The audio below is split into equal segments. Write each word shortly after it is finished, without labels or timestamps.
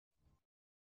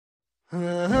بسم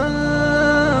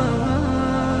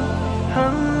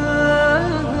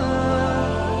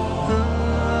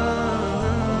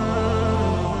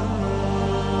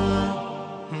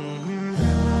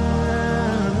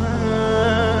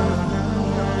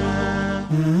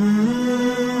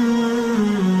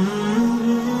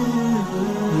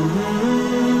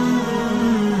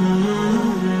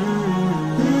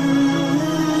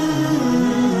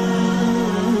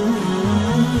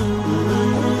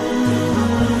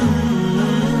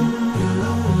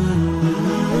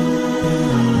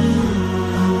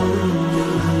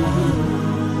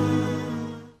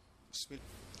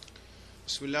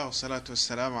الله والصلاة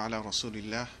والسلام على رسول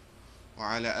الله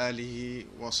وعلى آله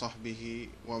وصحبه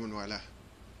ومن والاه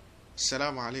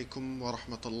السلام عليكم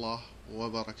ورحمة الله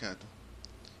وبركاته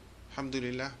الحمد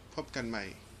لله พบกันใหม่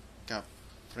กับ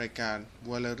รายการ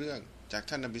วันละเรื่องจาก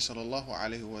ท่านนบีศ็อลลัลลอฮุอะ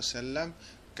ลัยฮิวะซัลลัม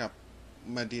กับ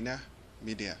มะดีนะห์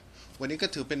มีเดียวันนี้ก็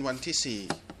ถือเป็นวันที่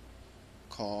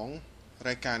4ของร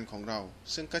ายการของเรา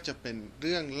ซึ่งก็จะเป็นเ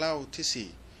รื่องเล่าที่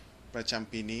4ประจ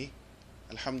ำปีนี้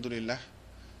อัลฮัมดุลิลละห์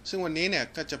ซึ่งวันนี้เนี่ย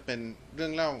ก็จะเป็นเรื่อ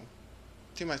งเล่า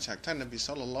ที่มาจากท่านนบี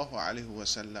ศ็อลลัลลอฮุอะลัยฮิวะ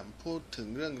ซัลลัมพูดถึง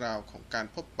เรื่องราวของการ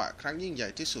พบปะครั้งยิ่งใหญ่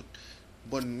ที่สุด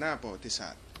บนหน้าประวัติศา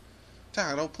สตร์ถ้าห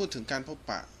ากเราพูดถึงการพบ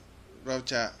ปะเ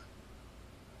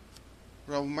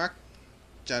รามัก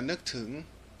จะนึกถึง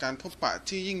การพบปะ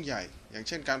ที่ยิ่งใหญ่อย่างเ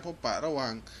ช่นการพบปะระหว่า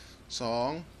ง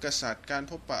2กษัตริย์การ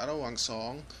พบปะระหว่าง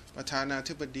2ประธานา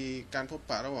ธิบดีการพบ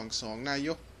ปะระหว่าง2นาย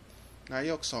ก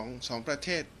สองประเท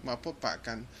ศมาพบปะ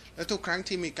กันและทุกครั้ง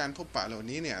ที่มีการพบปะเหล่า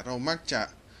นี้เนี่ยเรามักจะ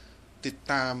ติด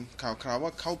ตามข่าวว่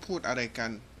าเขาพูดอะไรกั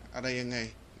นอะไรยังไง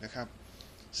นะครับ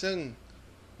ซึ่ง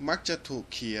มักจะถูก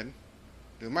เขียน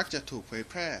หรือมักจะถูกเผย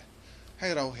แพร่ให้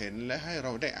เราเห็นและให้เร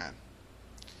าได้อ่าน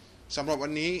สำหรับวั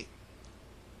นนี้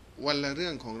วันละเรื่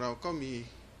องของเราก็มี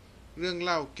เรื่องเ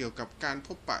ล่าเกี่ยวกับการพ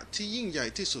บปะที่ยิ่งใหญ่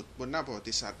ที่สุดบนหน้าประวั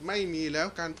ติศาสตร์ไม่มีแล้ว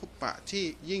การพบปะที่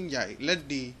ยิ่งใหญ่และ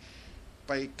ดี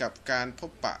ไปกับการพ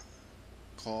บปะ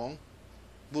ของ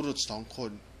บุรุษ2ค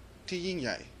นที่ยิ่งให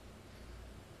ญ่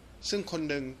ซึ่งคน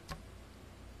หนึ่ง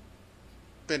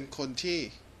เป็นคนที่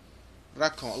รั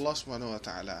กของอัลลอฮฺซุบฮานะฮูวะ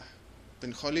ตะอาลาเป็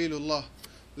นคอลีลุลลอฮ์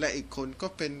และอีกคนก็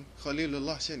เป็นคอลีลุล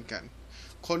ลอฮ์เช่นกัน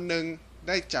คนหนึ่งไ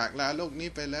ด้จากลาโลกนี้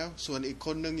ไปแล้วส่วนอีกค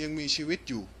นหนึ่งยังมีชีวิต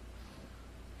อยู่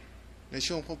ใน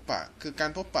ช่วงพบปะคือการ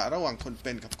พบปะระหว่างคนเ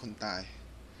ป็นกับคนตาย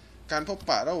การพบ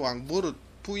ปะระหว่างบุรุษ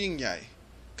ผู้ยิ่งใหญ่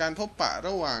การพบปะร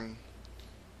ะหว่าง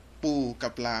ปู่กั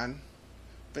บหลาน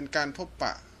เป็นการพบป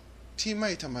ะที่ไม่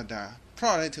ธรรมดาเพรา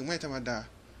ะอะไรถึงไม่ธรรมดา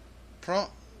เพราะ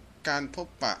การพบ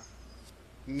ปะ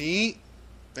นี้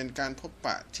เป็นการพบป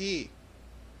ะที่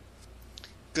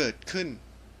เกิดขึ้น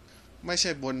ไม่ใ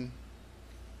ช่บน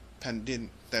แผ่นดิน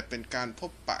แต่เป็นการพ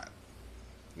บปะ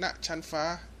ณชั้นฟ้า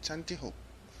ชั้นที่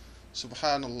6ซุบฮ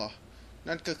านัลลอฮ์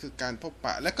นั่นก็คือการพบป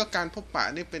ะและก็การพบปะ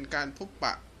นี่เป็นการพบป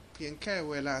ะเพียงแค่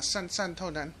เวลาสั้นๆเท่า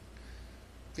นั้น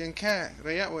เพียงแค่ร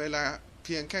ะยะเวลาเ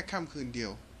พียงแค่ค่ำคืนเดีย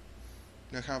ว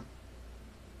นะครับ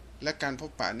และการพ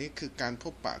บปะนี้คือการพ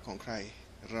บปะของใคร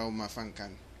เรามาฟังกั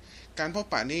นการพบ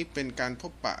ปะนี้เป็นการพ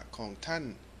บปะของท่าน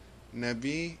น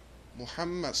บีมุฮั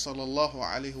มมัดศ็อลลัลลอฮุ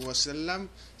อะลัยฮิวะซัลลัม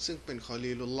ซึ่งเป็นคอ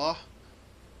ลีลุลลอฮ์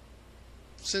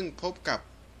ซึ่งพบกับ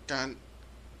การ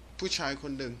ผู้ชายค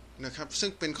นหนึ่งนะครับซึ่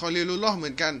งเป็นคอลีลุลลอฮ์เหมื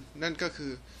อนกันนั่นก็คื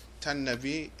อท่านน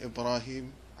บีอิบราฮิม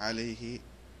อะลัยฮิ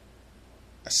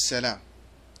อัสสลาม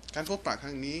การพบปะค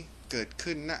รั้งนี้เกิด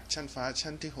ขึ้นณชั้นฟ้า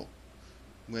ชั้นที่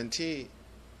6เหมือนที่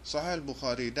ซอฮีฮ์อัลบุค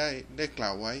อรีได้กล่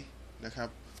าวไว้นะครับ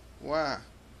ว่า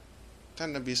ท่าน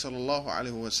นบีศ็อลลัลลอฮุอะลั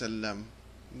ยฮิวะซัลลัม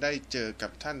ได้เจอกั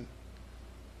บท่าน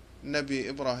นบี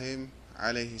อิบราฮิมอะ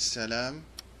ลัยฮิสสลาม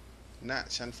ณ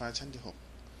ชั้นฟ้าชั้นที่6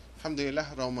ฮัมดุลิลละ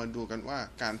ห์เรามาดูกันว่า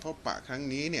การพบปะครั้ง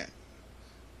นี้เนี่ย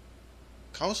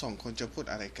เขา2คนจะพูด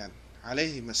อะไรกันอะลัย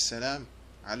ฮิมัสสลาม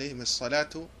อะลัยฮิมัสศอลา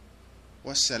ตุ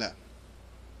วัสสลาม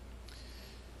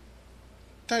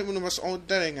ท่านอิบนุมัสอูดไ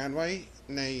ด้รายงานไว้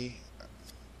ใน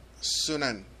สุ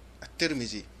นันอัตติรมิ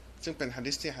ซีซึ่งเป็นหะ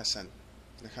ดีษที่ฮัสซัน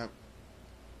นะครับ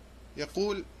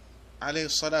يقول عليه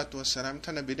الصلاة والسلام ท่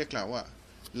านนบีได้กล่าวว่า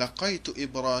لقيت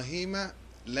إبراهيم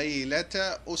ليلة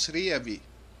أسري بي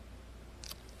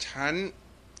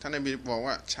ท่านนบีบอก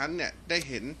ว่าฉันเนี่ยได้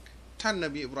เห็นท่านน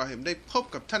บีอิบราฮิมได้พบ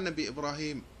กับท่านนบีอิบรา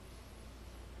ฮิม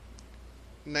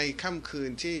ในค่ำคืน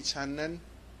ที่ฉันนั้น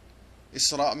อิส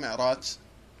รามิอ์ราจ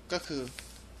ก็คือ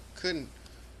ขึ้น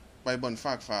ไปบนฟ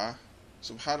ากฟ้า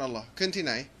ซุบฮานัลลอฮ์ขึ้นที่ไ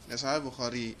หนในซอฮีฮ์บุคอ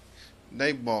รีได้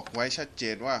บอกไว้ชัดเจ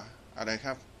นว่าอะไรค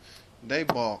รับได้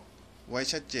บอกไว้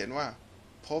ชัดเจนว่า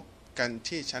พบกัน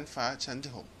ที่ชั้นฟ้าชั้น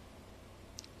ที่6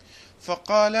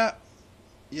 فقال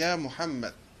يا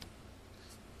محمد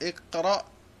اقرأ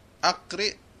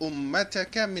أقرئ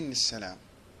أمتك من السلام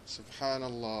سبحان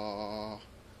الله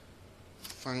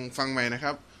ฟังใหม่นะค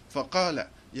รับ فقال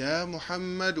يا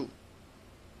محمد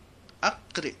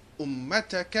أقرئ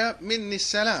أمتك مني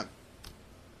السلام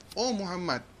โอ้มุฮัม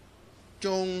มัดจ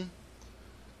ง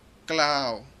กล่า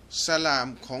วสลาม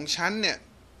ของฉันเนี่ย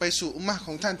ไปสู่อุมมะห์ข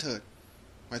องท่านเถิด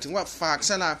หมายถึงว่าฝาก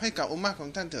สลามให้กับอุมมะห์ของ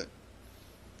ท่านเถิด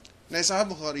ในซอฮีฮ์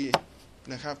บุคอรี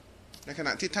นะครับในขณ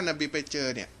ะที่ท่านนบีไปเจอ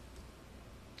เนี่ย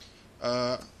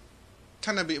ท่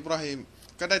านนบีอิบราฮิม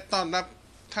ก็ได้ต้อนรับ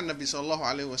ท่านนบีศ็อลลัลลอฮุ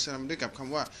อะลัยฮิวะซัลลัมด้วยกับค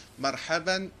ำว่ามัรฮะ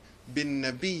บันบินน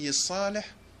บีศอลิ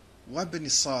ฮ์วะบิน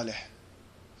ศอลิฮ์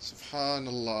ซุบฮา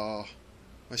นัลลอฮ์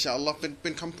มาชาอัลลอฮ์เป็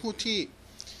นคำพูด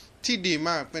ที่ดีม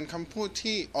ากเป็นคำพูด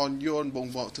ที่อ่อนโยนบ่ง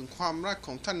บอกถึงความรักข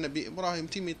องท่านนบีอิบราฮิม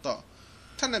ที่มีต่อ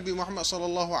ท่านนบีมุฮัมมัดศ็อล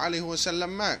ลัลลอฮุอะลัยฮิวะซัลลั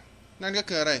มมากนั่นก็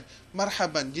คืออะไรมัรฮะ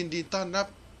บันยินดีต้อนรับ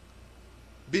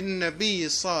บินนบี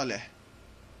ศอลิฮ์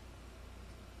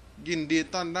ยินดี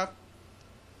ต้อนรับ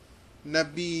น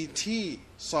บีที่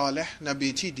ศอลิฮ์นบี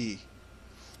ที่ดี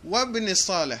วะบินศ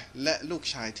อลิฮ์และลูก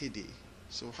ชายที่ดี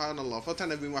ซุบฮานัลลอฮ์เพราะท่าน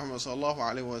นบีมุฮัมมัดศ็อลลัลลอฮุอ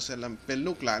ะลัยฮิวะซัลลัมเป็น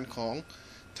ลูกหลานของ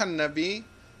ท่านนบี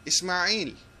อิสมาอีล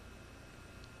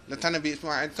และท่านนบีอิสม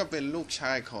าอีลก็เป็นลูกช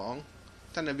ายของ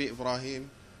ท่านนบีอิบราฮิม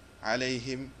อะลัย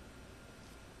ฮิม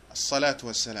อัสศอลาตุ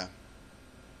วัสสลาม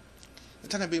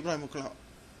ท่านนบีอิบราฮิมกล่าว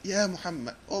ยามุฮัม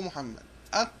มัดโอ้มุฮัมมัด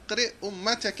อักริอุมม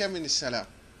ะตะกะมินิสสลาม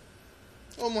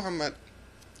โอ้มุฮัมมัด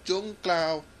จงกล่า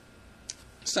ว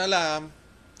สลาม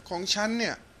ของฉันเ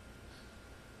นี่ย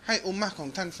ให้อุมมะของ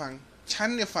ท่านฟังฉัน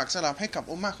เนี่ยฝากสลามให้กับ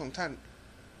อุมมะของท่าน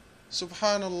ซุบฮ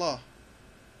านัลลอฮ์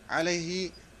อะลัยฮิ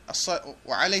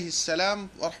วะอะลัยฮิสสลาม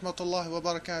วะเราะห์มะตุลลอฮิวะบ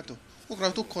ะเราะกาตุฮ์พวกเรา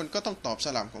ทุกคนก็ต้องตอบส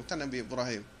ลามของท่านนบีอิบรา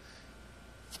ฮิม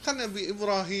ท่านนบีอิบ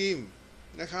ราฮิม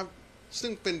นะครับซึ่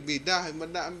งเป็นบิดาแห่งบร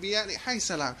รดาอัมบิยะเนี่ยให้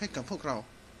สลามให้กับพวกเรา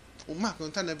อุมมะของ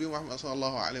ท่านนบีมุฮัมมัดศ็อลลัลลอ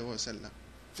ฮุอะลัยฮิวะซัลลัม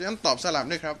ฉะนั้นตอบสลาม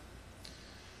ด้วยครับ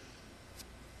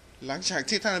หลังจาก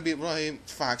ที่ท่านนบีอิบราฮิม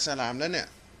ฝากสลามแล้วเนี่ย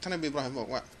ท่านนบีอิบราฮิมบอก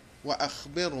ว่าวะอัค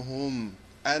บิรฮุม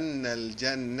อันนัล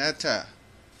ญันนะตะ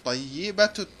ฏอยยิบะ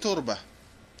ตุตตุรบะฮ์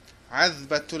อัซ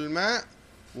บะตุลมา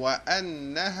วะอัน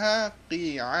นะฮากี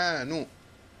อา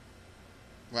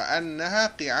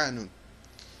นุ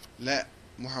และ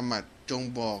มุฮัมมัดจง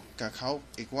บอกกับเขา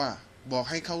อีกว่าบอก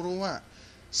ให้เขารู้ว่า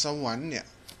สวรรค์เนี่ย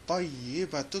ฏอยยิ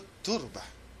บะตุตตุรบะ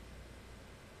ฮ์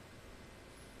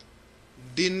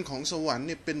ดินของสวรรค์เ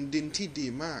นี่ยเป็นดินที่ดี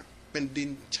มากเป็นดิน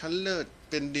ชั้นเลิศ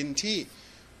เป็นดินที่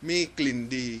มีกลิ่น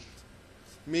ดี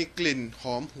มีกลิ่นห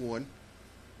อมหวน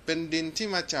เป็นดินที่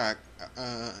มาจาก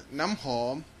น้ำหอ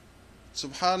มซุ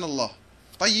บฮานัลลอฮ์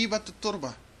ฏอยยิบะตุตตุรบ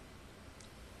ะฮ์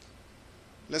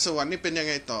และสวรรค์นี่เป็นยัง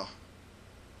ไงต่อ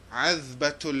อัซบะ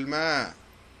ตุลมา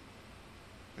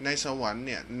ในสวรรค์เ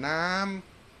นี่ยน้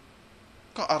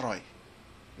ำก็อร่อย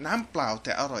น้ำเปล่าแ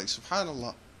ต่อร่อยซุบฮานัลล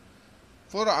อฮ์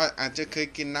พวกเราอาจจะเคย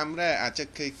กินน้ำแร่อาจจะ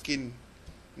เคยกิน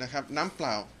นะครับน้ำเป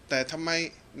ล่าแต่ทำไม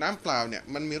น้ำเปล่าเนี่ย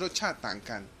มันมีรสชาติต่าง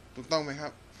กันถูกต้องไหมครั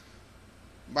บ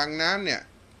บางน้ำเนี่ย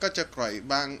ก็จะกร่อย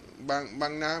บา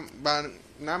งน้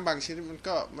ำบางชนิด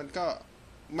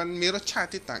มันมีรสชาติ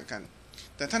ที่ต่างกัน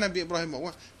แต่ท่านนบีอิบราฮิมบอก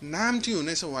ว่าน้ำที่อยู่ใ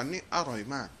นสวรรค์นี่อร่อย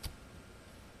มาก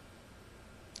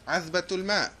อัซบะตุล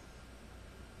มา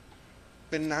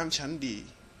เป็นน้ำชั้นดี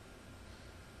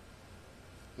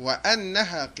วะอันนะ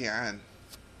ฮากีอาน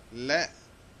และ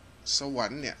สวร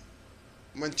รค์เนี่ย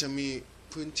มันจะมี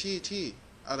พื้นที่ที่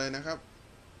อะไรนะครับ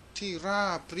ที่รา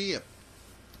บเรียบ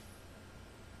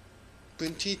พื้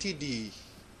นที่ที่ดี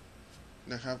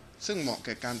นะครับซึ่งเหมาะแ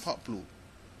ก่การเพาะปลูก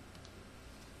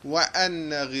วะอัน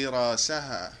นะกิราซะฮ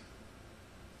า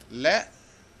และ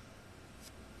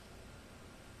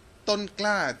ต้นก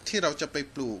ล้าที่เราจะไป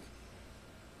ปลูก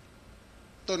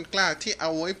ต้นกล้าที่เอ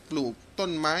าไว้ปลูกต้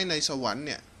นไม้ในสวรรค์เ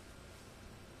นี่ย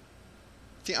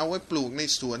ที่เอาไว้ปลูกใน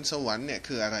สวนสวรรค์เนี่ย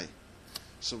คืออะไร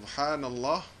ซุบฮานัลล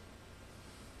อฮ์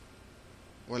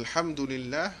วัลฮัมดุลิล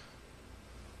ลาห์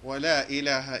วะลาอิล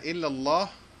าฮะอิลลัลลอ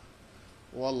ฮ์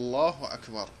วัลลอฮุอัก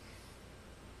บัร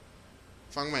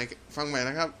ฟังใหม่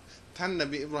นะครับท่านน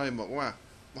บีอิบราฮิมบอกว่า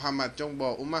มุฮัมมัดจงบอ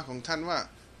กอุมมะของท่านว่า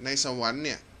ในสวรรค์เ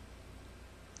นี่ย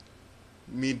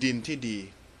มีดินที่ดี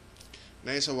ใ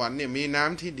นสวรรค์เนี่ยมีน้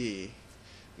ำที่ดี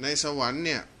ในสวรรค์เ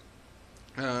นี่ย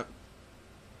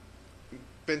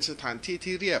เป็นสถานที่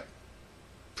ที่เรียบ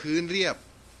พื้นเรียบ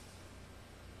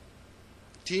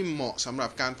ที่เหมาะสำหรั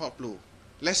บการเพาะปลูก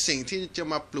และสิ่งที่จะ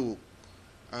มาปลูก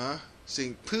สิ่ง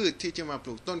พืชที่จะมาป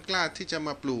ลูกต้นกล้าที่จะม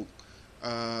าปลูก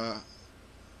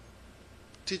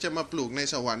ใน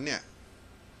สวรรค์เนี่ย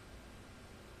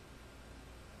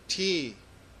ที่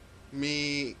มี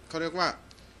เขาเรียกว่า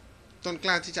ต้นก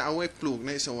ล้าที่จะเอาไว้ปลูกใ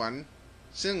นสวรรค์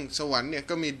ซึ่งสวรรค์เนี่ย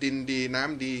ก็มีดินดีน้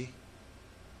ำดี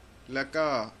แล้วก็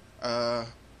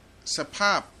สภ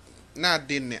าพ หน้า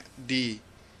ดินเนี่ยดี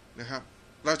นะครับ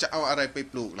เราจะเอาอะไรไป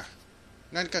ปลูกล่ะ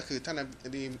นั่นก็คือท่านน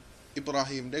บีอิบรา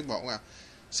ฮิมได้บอกว่า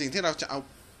สิ่งที่เราจะเอา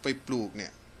ไปปลูกเนี่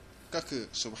ยก็คือ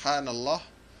ซุบฮานัลลอฮ์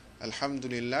อัลฮัมดุ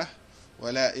ลิลละห์วะ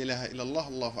ลาอิลาฮะอิลลัลลอฮ์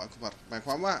อัลลอฮุอักบัรหมายค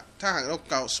วามว่าถ้าหากเรา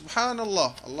กล่าวซุบฮานัลลอ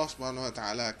ฮ์อัลลอฮ์ซุบฮานะฮูวะตะอ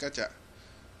าลาก็จะ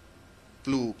ป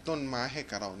ลูกต้นไม้ให้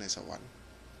กับเราในสวรรค์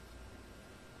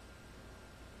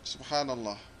ซุบฮานัลล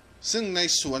อฮ์ซึ่งใน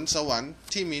สวนสวรรค์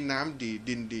ที่มีน้ำดี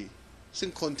ดินดีซึ่ง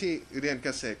คนที่เรียนเก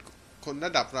ษตรคนร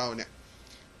ะดับเราเนี่ย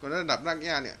คนระดับรากห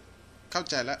ญ้าเนี่ยเข้า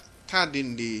ใจแล้วถ้าดิน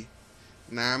ดี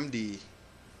น้ำดี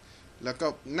แล้วก็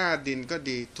หน้าดินก็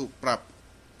ดีถูกปรับ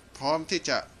พร้อมที่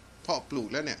จะเพาะปลูก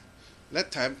แล้วเนี่ยและ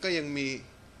แถมก็ยัง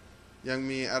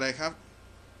มีอะไรครับ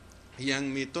ยัง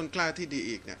มีต้นกล้าที่ดี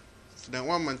อีกเนี่ยแสดง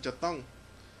ว่ามันจะต้อ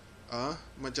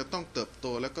งเติบโต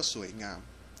แล้วก็สวยงาม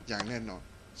อย่างแน่นอน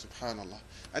ซุบฮานัลลอฮ์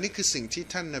อันนี้คือสิ่งที่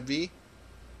ท่านนบี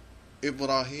อิบ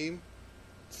ราฮิม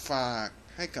ฝาก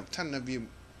ให้กับท่านนบี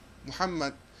มุฮัมมั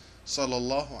ดศ็อลลัล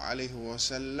ลอฮุอะลัยฮิวะ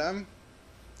ซัลลัม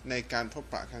ในการพบ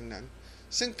ปะครั้งนั้น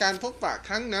ซึ่งการพบปะค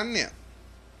รั้งนั้นเนี่ย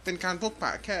เป็นการพบป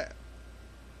ะแค่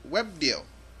เว็บเดียว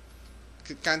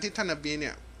คือการที่ท่านนบีเ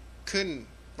นี่ยขึ้น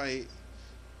ไป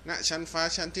ณชั้นฟ้า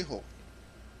ชั้นที่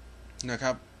6นะค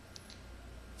รับ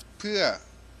เพื่อ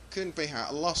ขึ้นไปหา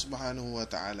อัลลอฮฺซุบฮานะฮูวะ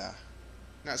ตะอาลา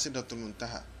ณซิดเราะตุลมุนตะ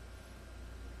ฮา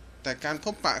แต่การพ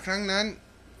บปะครั้งนั้น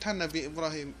ท่านนบีอิบรา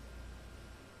ฮิม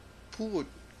พูด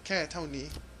แค่เท่านี้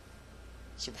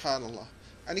ซุบฮานัลลอฮ์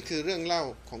อันนี้คือเรื่องเล่า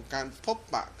ของการพบ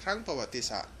ปะครั้งประวัติ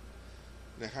ศาสตร์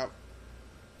นะครับ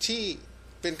ที่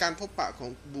เป็นการพบปะของ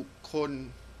บุคคล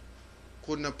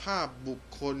คุณภาพบุค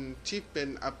คลที่เป็น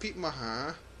อภิมหา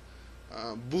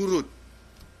บุรุษ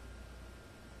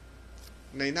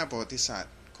ในหน้าประวัติศาสต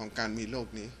ร์ของการมีโลก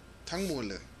นี้ทั้งมวล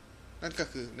เลยนั่นก็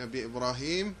คือนบีอิบรา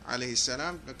ฮิมอะลัยฮิสสลา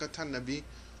มแล้วก็ท่านนบี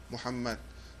มุฮัมมัด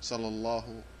ศ็อลลัลลอ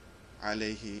ฮุอะลั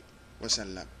ยฮิวะซัล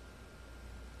ลัม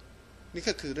นี่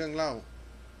ก็คือเรื่องเล่า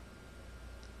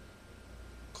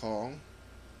ของ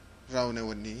เราใน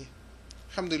วันนี้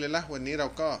อัลฮัมดุลิลละห์วันนี้เรา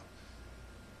ก็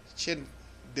เช่น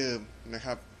เดิมนะค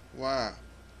รับว่า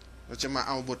เราจะมาเ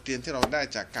อาบทเรียนที่เราได้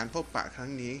จากการพบปะครั้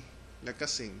งนี้และก็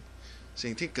สิ่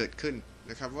งที่เกิดขึ้น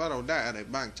นะครับว่าเราได้อะไร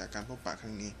บ้างจากการพบปะค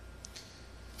รั้งนี้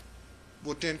บ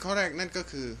ทเรียนข้อแรกนั่นก็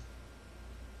คือ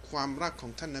ความรักขอ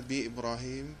งท่านนบีอิบรา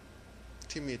ฮิม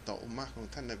ที่มีต่ออุมมะห์ของ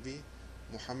ท่านนบี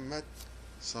มุฮัมมัด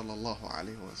ศ็อลลัลลอฮุอะ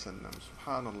ลัยฮิวะซัลลัมซุบฮ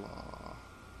านัลลอฮ์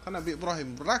ท่านนบีอิบราฮิม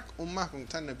รักอุมมะห์ของ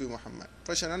ท่านนบีมุฮัมมัดเพ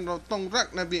ราะฉะนั้นเราต้องรัก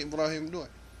นบีอิบราฮิมด้วย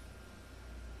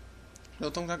เรา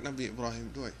ต้องรักนบีอิบราฮิม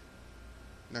ด้วย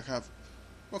นะครับ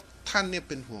ว่าท่านเนี่ยเ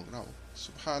ป็นห่วงเรา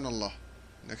ซุบฮานัลลอฮ์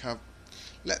นะครับ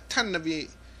และท่านนบี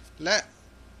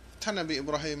อิบ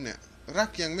ราฮิมเนี่ยรัก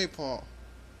ยังไม่พอ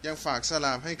ยังฝากสล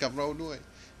ามให้กับเราด้วย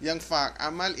ยังฝากอา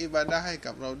มัลอิบาดะห์ให้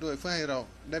กับเราด้วยเพื่อให้เรา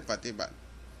ได้ปฏิบัติ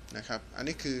นะครับอัน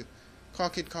นี้คือข้อ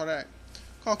คิดข้อแรก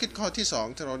ข้อคิดข้อที่สอง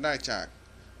ที่เราได้จาก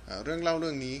เรื่องเล่าเ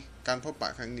รื่องนี้การพบปะ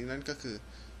ครั้งนี้นั้นก็คือ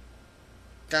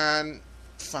การ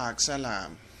ฝากสลาม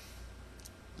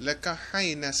และก็ให้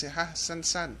นาซีฮะห์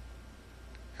สั้น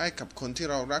ๆให้กับคนที่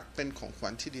เรารักเป็นของขวั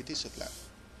ญที่ดีที่สุดแล้ว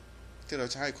ที่เรา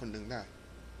จะให้คนหนึ่งได้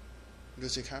ดู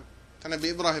สิครับท่านนบี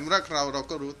อิบราฮิมรักเรา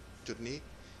ก็รู้จุดนี้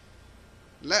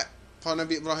และพอน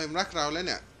บีอิบราฮิมรักเราแล้วเ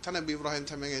นี่ยท่านนบีอิบราฮิม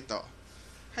ทำยังไงต่อ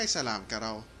ให้สลามกับเร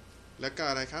าแล้วก็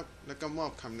อะไรครับแล้วก็มอ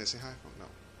บคำนาซีฮะห์ของเรา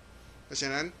เพราะฉะ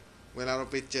นั้นเวลาเรา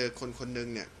ไปเจอคนหนึ่ง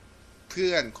เนี่ยเ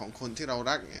พื่อนของคนที่เรา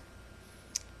รักเนี่ย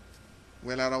เ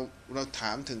วลาเราถ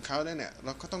ามถึงเขาแล้วเนี่ยเร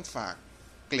าก็ต้องฝาก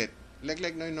เกล็ดเล็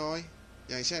กๆน้อยๆ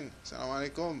อย่างเช่นอัสสลามุอะลั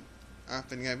ยกุมเ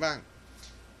ป็นไงบ้าง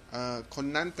คน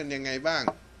นั้นเป็นยังไงบ้าง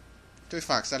ช่วย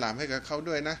ฝากสลามให้กับเขา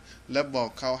ด้วยนะและบอก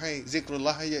เขาให้ซิกรุลล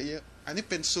อฮ์ให้เยอะๆอันนี้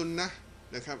เป็นซุนนะห์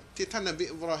นะครับที่ท่านนบี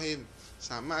อิบราฮิม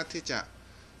สามารถที่จะ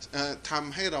ท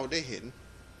ำให้เราได้เห็น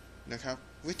นะครับ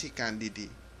วิธีการดี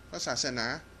ๆเพราะศาสนา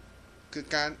คือ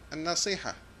การอันนัซีฮ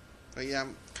ะห์พยายาม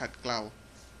ขัดเกลา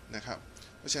นะครับ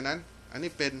เพราะฉะนั้นอัน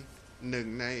นี้เป็นหนึ่ง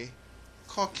ใน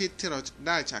ข้อคิดที่เราไ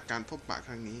ด้จากการพบปะค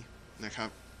รั้งนี้นะครับ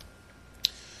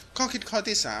ข้อคิดข้อ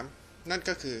ที่3นั่น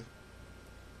ก็คือ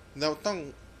เราต้อง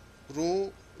รู้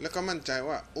และก็มั่นใจ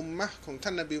ว่าอุมมะห์ของท่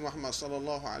านนบีมุฮัมมัดศ็อลลัล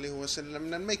ลอฮุอะลัยฮิวะซัลลัม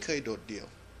นั้นไม่เคยโดดเดี่ยว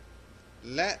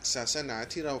และศาสนา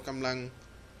ที่เรากำลัง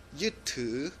ยึดถื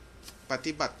อป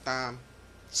ฏิบัติตาม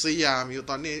ซิยามอยู่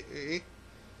ตอน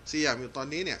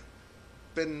นี้เนี่ย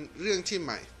เป็นเรื่องที่ให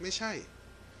ม่ไม่ใช่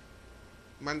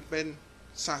มันเป็น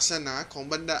ศาสนาของ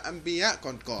บรรดาอัมบิยะ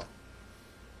ก่อน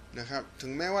ๆนะครับถึ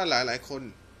งแม้ว่าหลายๆคน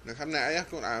นะครับในอายะห์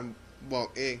กุรอานบอก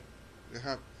เองนะค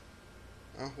รับ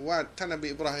ว่าท่านนบี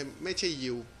อิบราฮิมไม่ใช่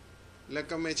ยิวและ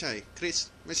ก็ไม่ใช่คริสต์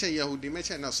ไม่ใช่ยะฮูดีไม่ใ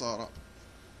ช่นัสรอ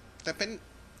แต่เป็น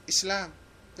อิสลาม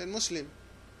เป็นมุสลิม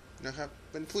นะครับ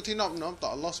เป็นผู้ที่นอบน้อมต่อ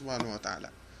อัลลอฮฺซุบฮานะฮูวะตะอาลา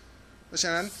เพราะฉ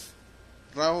ะนั้น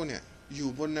เราเนี่ยอยู่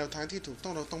บนแนวทางที่ถูกต้อ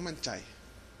งเราต้องมั่นใจ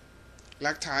ห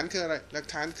ลักฐานคืออะไรหลัก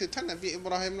ฐานคือท่านนบีอิบ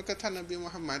ราฮิมแล้วก็ท่านนบีมุ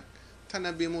ฮัมมัดท่านน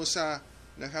บีมูซา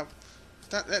นะครับ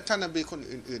และท่านนบีคน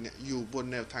อื่นๆเนี่ยอยู่บน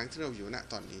แนวทางที่เราอยู่ณ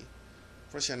ตอนนี้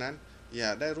เพราะฉะนั้นอย่า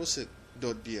ได้รู้สึกโด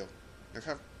ดเดี่ยวนะค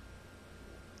รับ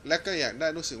และก็อยากได้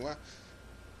รู้สึกว่า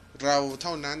เราเ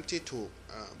ท่านั้นที่ถูก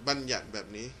บัญญัติแบบ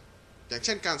นี้อย่างเ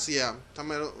ช่นการเสียมทำไ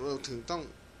มเราถึงต้อง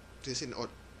ถือศีลอด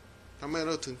ทำไมเร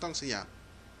าถึงต้องเสียม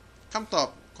คำตอบ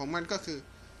ของมันก็คือ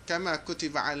กามากุติ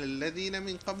บะอัลลดีนะ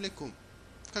มินกับลิกุม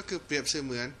ก็คือเปรียบเส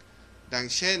มือนดัง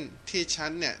เช่นที่ฉั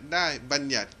นเนี่ยได้บัญ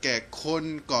ญัติแก่คน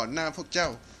ก่อนหน้าพวกเจ้า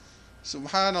ซุบ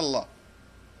ฮานัลลอฮ์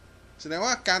แสดง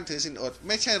ว่าการถือศีลอดไ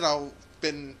ม่ใช่เราเ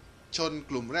ป็นชน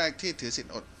กลุ่มแรกที่ถือศีล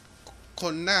อดค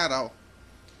นหน้าเรา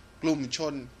กลุ่มช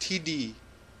นที่ดี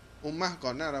อุมมะห์ก่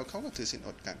อนหน้าเราเขาก็ถือศีลอ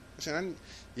ดกันเพราะฉะนั้น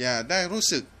อย่าได้รู้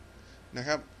สึกนะค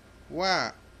รับว่า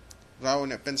เราเ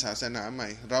นี่ยเป็นศาสนาใหม่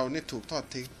เราเนี่ยถูกทอด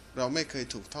ทิ้งเราไม่เคย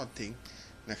ถูกทอดทิ้ง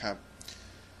นะครับ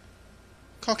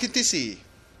ข้อคิดที่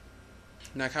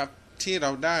4นะครับที่เร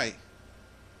าได้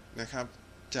นะครับ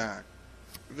จาก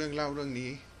เรื่องเล่าเรื่อง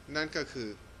นี้นั่นก็คือ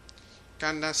กา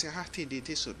รนาซีฮะห์ที่ดี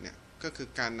ที่สุดเนี่ยก็คือ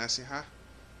การนาซีฮะห์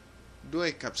ด้วย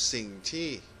กับสิ่งที่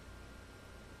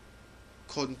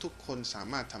คนทุกคนสา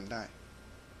มารถทำได้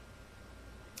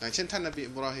อย่างเช่นท่านนบี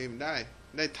อิบราฮิม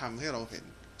ได้ทำให้เราเห็น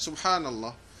ซุบฮานัลลอ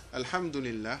ฮ์อัลฮัมดุ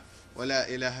ลิลละวะลา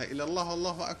อิลาฮะอิลลัลลอฮ์อัลล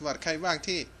อฮุอักบัรใครบ้าง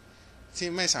ที่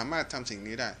ไม่สามารถทำสิ่ง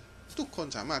นี้ได้ทุกคน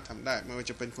สามารถทำได้ไม่ว่า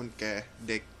จะเป็นคนแก่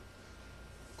เด็ก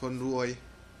คนรวย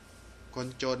คน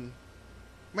จน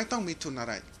ไม่ต้องมีทุนอะ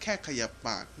ไรแค่ขยับป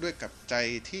ากด้วยกับใจ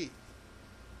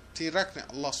ที่รักใน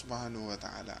อัลลอฮฺซุบฮานะฮูวะตะ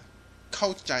อาลาเข้า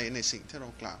ใจในสิ่งที่เรา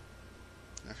กล่าว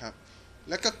นะครับ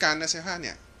แล้วก็การนาซีฮะห์เ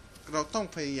นี่ยเราต้อง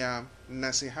พยายามน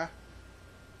าซีฮะห์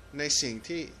ในสิ่ง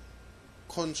ที่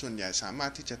คนส่วนใหญ่สามาร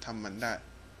ถที่จะทำมันได้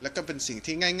แล้วก็เป็นสิ่ง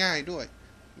ที่ง่ายๆด้วย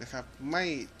นะครับไม่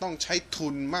ต้องใช้ทุ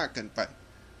นมากเกินไป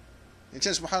อย่างเ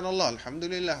ช่นซุบฮานัลลอฮ์อัลฮัมดุ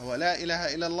ลิลละฮ์วะลาอิลาฮะ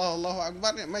อิลลัลลอฮ์อัลลอฮุอักบั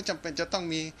รเนี่ยไม่จำเป็นจะต้อง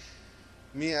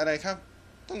มีอะไรครับ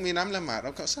ต้องมีน้ำละหมาดเร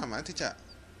าก็สามารถที่จะ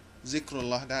ซิกรุล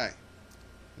ลอฮ์ได้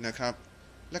นะครับ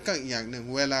แล้วก็อีกอย่างหนึ่ง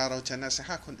เวลาเราจะนาซีฮ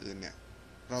ะห์คนอื่นเนี่ย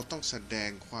เราต้องแสดง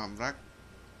ความรัก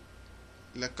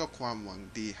และก็ความหวัง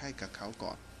ดีให้กับเขา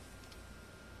ก่อน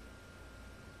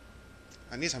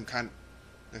อันนี้สำคัญ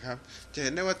นะครับจะเห็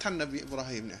นได้ว่าท่านนบีอิบรา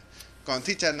ฮิมเนี่ยก่อน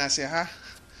ที่จะนาซีฮะห์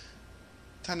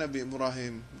ท่านนบีอิบราฮิ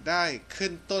มได้ขึ้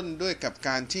นต้นด้วยกับก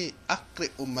ารที่อักริ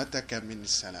อุมมะตะกะมิน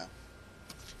สลาม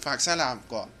ฝากสลาม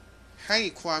ก่อนให้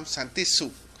ความสันติสุ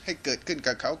ขให้เกิดขึ้น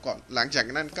กับเขาก่อนหลังจาก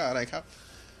นั้นก็อะไรครับ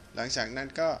หลังจากนั้น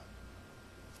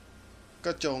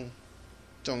ก็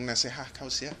จงนาซีฮะห์เขา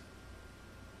เสีย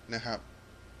นะครับ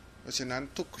เพราะฉะนั้น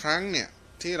ทุกครั้งเนี่ย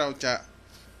ที่เราจะ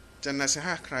นาซีฮ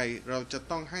ะห์ใครเราจะ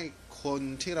ต้องให้คน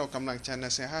ที่เรากำลังจะนา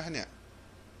ซีฮะห์เนี่ย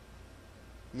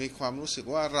มีความรู้สึก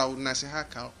ว่าเรานาซีฮะห์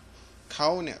เขา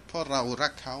เนี่ยเพราะเรารั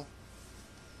กเขา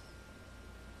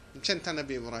เช่นท่านน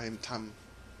บีอิบราฮิมท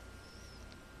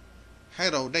ำให้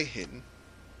เราได้เห็น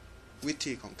วิ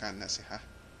ธีของการนาซีฮะห์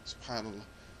ซุบฮานัลลอฮ์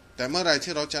แต่เมื่อไร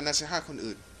ที่เราจะนาซีฮะห์คน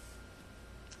อื่น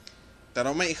แต่เร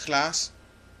าไม่อิคลาส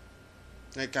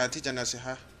ในการที่จะนาซีฮ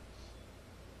ะห์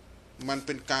มันเ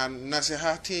ป็นการนาซีฮ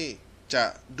ะห์ที่จะ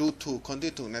ดูถูกคน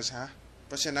ที่ถูกนาซีฮะห์เ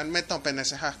พราะฉะนั้นไม่ต้องไปนา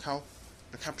ซีฮะห์เขา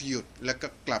นะครับหยุดแล้วก็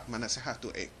กลับมานาซีฮะห์ตั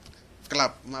วเองกลั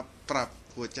บมาปรับ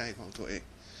หัวใจของตัวเอง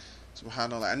ซุบฮา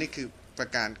นัลลอฮ์อันนี้คือประ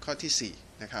การข้อที่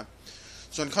4นะครับ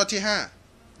ส่วนข้อที่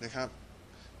5นะครับ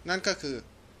นั่นก็คือ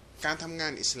การทำงา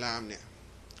นอิสลามเนี่ย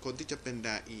คนที่จะเป็นด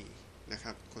าอีนะค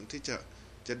รับคนที่จะ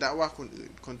ดะอ์วะห์คนอื่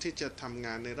นคนที่จะทำง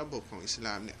านในระบบของอิสล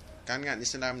ามเนี่ยการงานอิ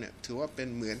สลามเนี่ยถือว่าเป็น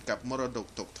เหมือนกับมรดก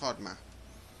ตกทอดมา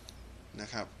นะ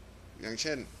ครับอย่างเ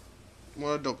ช่นม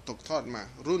รดกตกทอดมา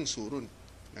รุ่นสู่รุ่น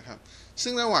นะครับ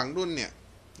ซึ่งระหว่างรุ่นเนี่ย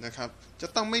นะครับจะ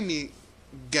ต้องไม่มี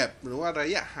แกปหรือว่าระ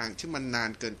ยะห่างที่มันนาน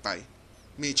เกินไป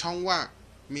มีช่องว่าง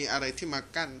มีอะไรที่มา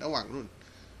กั้นระหว่างรุ่น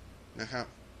นะครับ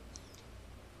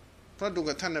เพราะดู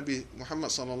กับท่านนบีมุฮัมมั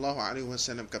ดศ็อลลัลลอฮุอะลัยฮิวะ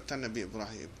ซัลลัมกับท่านนบีอิบรา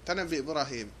ฮิมท่านนบีอิบรา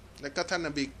ฮิมและก็ท่านน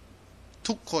บี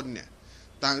ทุกคนเนี่ย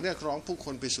ต่างเรียกร้องผู้ค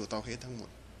นไปสู่เตาฮีดทั้งหมด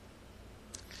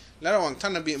และระหว่างท่า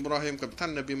นนบีอิบราฮิมกับท่า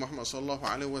นนบีมุฮัมมัดศ็อลลัลลอฮุ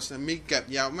อะลัยฮิวะซัลลัมมีแกป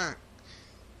ยาวมาก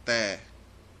แต่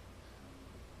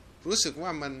รู้สึกว่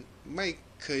ามันไม่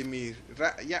เคยมีร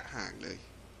ะยะห่างเลย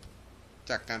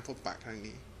จากการพบปะครั้ง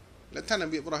นี้และท่านน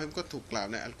บีอิบราฮิมก็ถูกกล่าว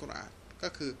ในอัลกุรอานก็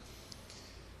คือ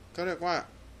ก็เรียกว่า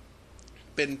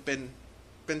เ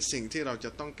ป็นสิ่งที่เราจะ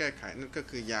ต้องแก้ไขนั่นก็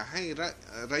คืออย่าให้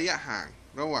ระยะห่าง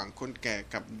ระหว่างคนแก่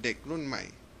กับเด็กรุ่นใหม่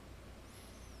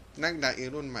นักดาอี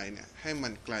รุ่นใหม่เนี่ยให้มั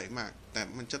นไกลมากแต่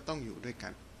มันจะต้องอยู่ด้วยกั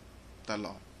นตล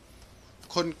อด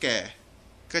คนแก่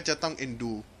ก็จะต้องเอ็น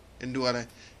ดูอะไร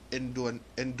เอ็น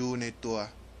ดูในตั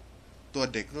ว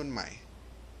เด็กรุ่นใหม่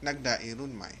นักดาอีรุ่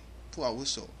นใหม่ผู้อาวุ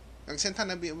โสอย่างเช่นท่าน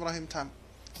นบีอิบราฮิมท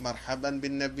ำมารฮับันบิ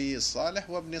นนบีศอลิฮ์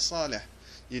วะอิบนิศอลิฮ์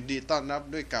ยินดีต้อนรับ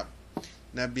ด้วยกับ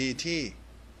นบีที่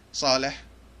ศอลิฮ์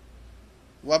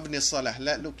วะอิบนิศอลิฮ์แล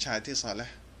ะลูกชายที่ศอลิ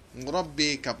ฮ์รับบี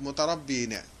กับมุตรับบี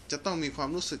เนี่ยจะต้องมีความ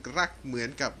รู้สึกรักเหมือน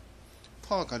กับ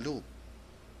พ่อกับลูก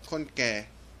คนแก่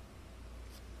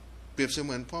เปรียบเส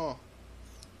มือนพ่อ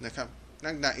นะครับ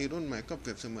นักดาอีรุ่นใหม่ก็เป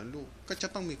รียบเสมือนลูกก็จะ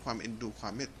ต้องมีความเอ็นดูควา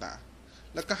มเมตตา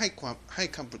แล้วก็ให้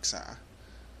คำปรึกษา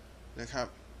นะครับ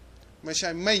ไม่ใช่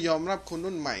ไม่ยอมรับคน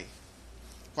รุ่นใหม่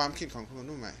ความคิดของคน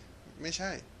รุ่นใหม่ไม่ใ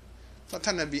ช่เพราะท่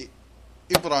านนบี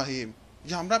อิบราฮิม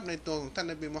ยอมรับในตัวของท่าน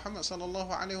นบีมุฮัมมัดศ็อลลัลลอ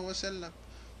ฮุอะลัยฮิวะซัลลัม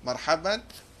มารฮับัน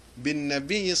บินน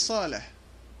บีศอลิฮ์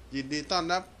ยินดีต้อน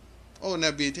รับโอ้น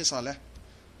บีที่ศอลิฮ์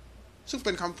ซึ่งเ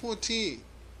ป็นคำพูดที่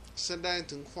แสดง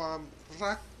ถึงความ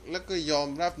รักและก็ยอม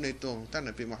รับในตัวของท่าน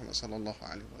นบีมุฮัมมัดศ็อลลัลลอฮุ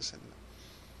อะลัยฮิวะซัลลัม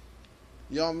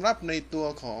ยอมรับในตัว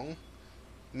ของ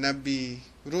นบี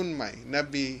รุ่นใหม่น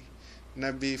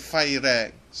บีไฟแรง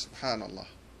ซุบฮานัลลอ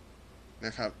ฮ์น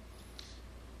ะครับ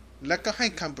และก็ให้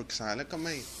คำปรึกษาและก็ไ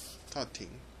ม่ทอดทิ้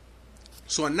ง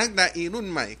ส่วนนักดาอีรุ่น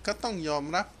ใหม่ก็ต้องยอม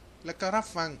รับและก็รับ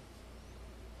ฟัง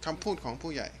คำพูดของ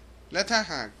ผู้ใหญ่และถ้า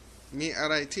หากมีอะ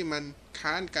ไรที่มัน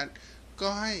ค้านกันก็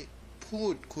ให้พู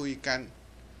ดคุยกัน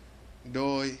โด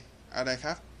ยอะไรค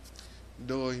รับ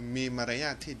โดยมีมารย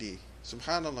าทที่ดีซุบฮ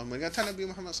านัลลอฮ์เหมือนกับท่านนบี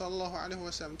มุฮัมมัดศ็อลลัลลอฮุอะลัยฮิ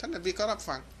วะซัลลัมท่านนบีก็รับ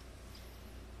ฟัง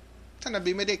ท่านน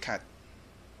บีไม่ได้ขัด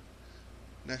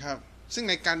นะครับซึ่ง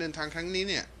ในการเดินทางครั้งนี้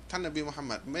เนี่ยท่านนบีมุฮัม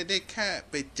มัดไม่ได้แค่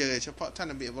ไปเจอเฉพาะท่าน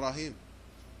นบีอิบราฮิม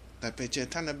แต่ไปเจอ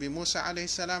ท่านนบีมูซาอะลัยฮิ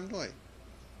สสลามด้วย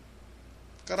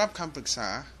ก็รับคำปรึกษา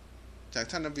จาก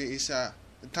ท่านนบีอีสา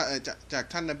จาก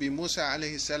ท่านนบีมูซาอะลัย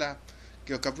ฮิสสลามเ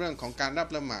กี่ยวกับเรื่องของการรับ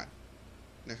ละหมาด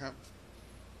นะครับ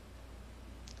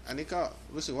อันนี้ก็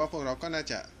รู้สึกว่าพวกเราก็น่า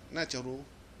จะรู้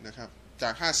นะครับจา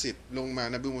ก50ลงมา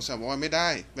นบีมูซาบอกว่าไม่ได้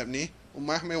แบบนี้อุมม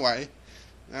ะห์ไม่ไหว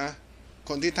นะ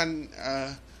คนที่ท่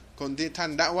าน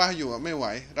ดะวะห์อยู่ไม่ไหว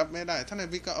รับไม่ได้ท่านน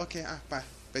บีก็โอเค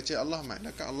ไปเจออัลลอฮ์ใหม่แ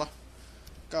ล้วก็อัลลอฮ์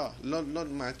ก็ลด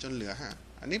มาจนเหลือ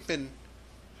5อันนี้เ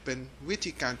ป็นวิ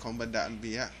ธีการของบรรดาอัน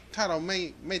บิยะถ้าเรา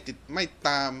ไม่ต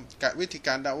ามกับวิธีก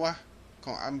ารดะวะห์ข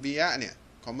องอันบิยะเนี่ย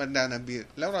ของบรรดานบี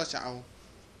แล้วเราจะเอา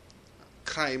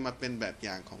ใครมาเป็นแบบอ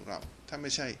ย่างของเราถ้าไ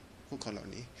ม่ใช่ผู้คนเหล่า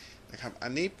นี้นะครับอั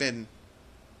นนี้เป็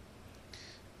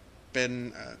น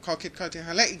ข้อคิดข้อที่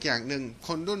5และอีกอย่างหนึ่งค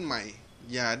นรุ่นใหม่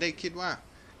อย่าได้คิดว่า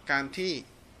การที่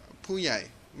ผู้ใหญ่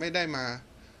ไม่ได้ม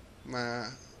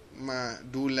า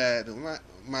ดูแลหรือว่า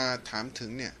มาถามถึ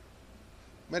งเนี่ย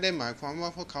ไม่ได้หมายความว่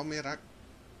าพวกเขาไม่รัก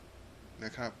น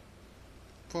ะครับ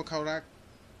พวกเขารัก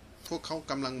พวกเขา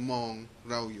กำลังมอง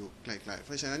เราอยู่ไกลๆเพ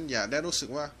ราะฉะนั้นอย่าได้รู้สึก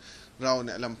ว่าเราเ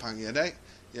นี่ยลำพังอย่า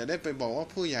ได้ไปบอกว่า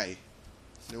ผู้ใหญ่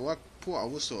หรือว่าผู้อา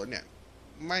วุโสเนี่ย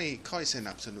ไม่ค่อยส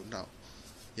นับสนุนเรา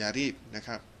อย่ารีบนะค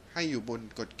รับให้อยู่บน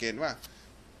กฎเกณฑ์ว่า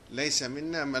ليس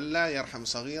منا من لا يرحم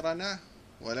صغيرنا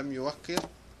ولم يوقر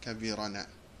كبيرنا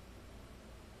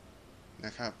น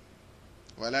ะครับ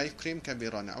ولا يكرم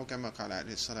كبيرنا أو كما قال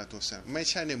عليه الصلاة والسلام ไม่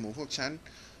ใช่ในหมู่พวกฉัน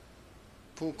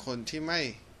ผู้คนที่ไม่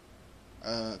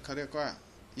เขาเรียกว่า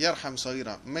ยัรฮัมซอกีเร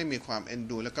าไม่มีความเอ็น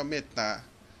ดูและก็เมตตา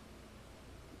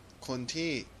คน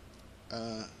ที่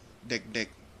เด็ก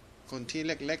ๆคนที่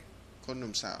เล็กๆคนห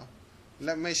นุ่มสาวแล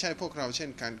ะไม่ใช่พวกเราเช่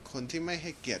นกันคนที่ไม่ใ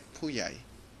ห้เกียรติผู้ใหญ่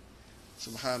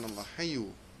ซุบฮานัลลอฮ์ให้อยู่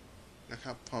นะค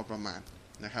รับพอประมาณ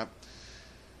นะครับ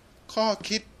ข้อ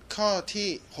คิดข้อที่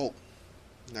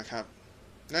6นะครับ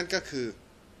นั่นก็คือ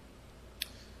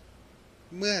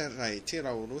เมื่อไหร่ที่เร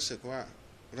ารู้สึกว่า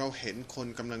เราเห็นคน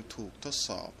กำลังถูกทดส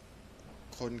อบ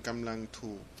คนกำลัง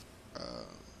ถูก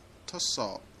ทดส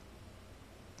อบ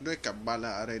ด้วยกับบาล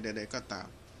าอะไรใดๆก็ตาม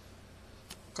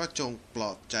ก็จงปล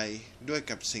อบใจด้วย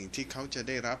กับสิ่งที่เขาจะ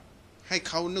ได้รับให้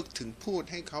เขานึกถึงพูด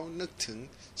ให้เขานึกถึง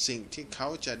สิ่งที่เขา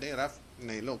จะได้รับใ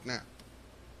นโลกหน้า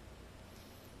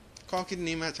ข้อคิด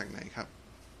นี้มาจากไหนครับ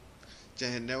จะ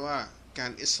เห็นได้ว่ากา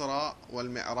รอิสราวัล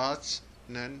มิอ์ราจ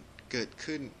นั้นเกิด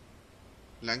ขึ้น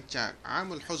หลังจากอา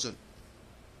มุลฮุซน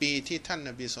ปีที่ท่านน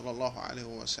บีศ็อลลัลลอฮุอะลัยฮิ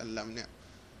วะซัลลัมเนี่ย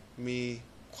มี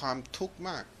ความทุกข์ม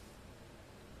าก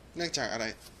เนื่องจากอะไร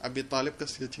อบีตอลิบก็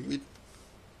เสียชีวิต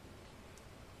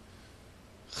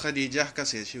คดีญะห์ก็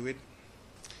เสียชีวิต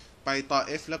ไปตอเ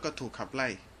อฟแล้วก็ถูกขับไล่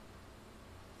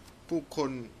ผู้ค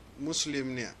นมุสลิม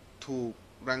เนี่ยถูก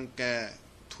รังแก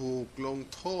ถูกลง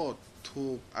โทษถู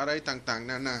กอะไรต่างๆ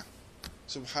นานา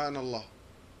ซุบฮานัลลอฮ์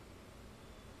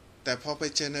แต่พอไป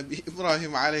เจอนบีอิบราฮิ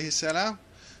มอะลัยฮิสสลาม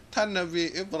ท่านนบี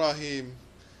อิบราฮิม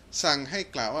สั่งให้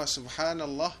กล่าวว่าซุบฮา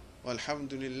นัลลอฮ์วัลฮัม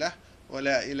ดุลิลลาห์วะล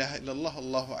าอิลาฮะอิลลัลลอฮ์อัล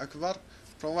ลอฮุอักบัร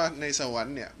เพราะว่าในสวรร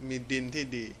ค์เนี่ยมีดินที่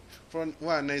ดีเพราะ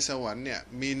ว่าในสวรรค์เนี่ย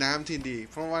มีน้ำที่ดี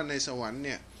เพราะว่าในสวรรค์เ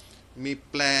นี่ยมี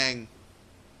แปลง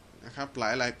นะครับห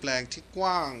ลายๆแปลงที่ก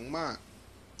ว้างมาก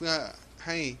เพื่อใ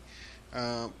ห้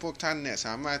พวกท่านเนี่ยส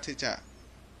ามารถที่จะ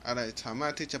สามา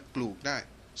รถที่จะปลูกได้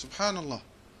ซุบฮานัลลอฮ์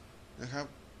นะครับ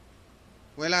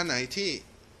เวลาไหนที่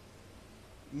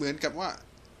เหมือนกับว่า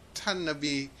ท่านน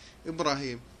บีอิบรา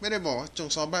ฮิมไม่ได้บอกว่าจง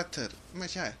ซอบาเถิดไม่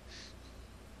ใช่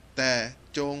แต่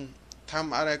จงท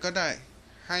ำอะไรก็ได้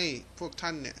ให้พวกท่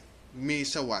านเนี่ยมี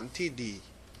สวรรค์ที่ดี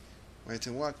หมายถึ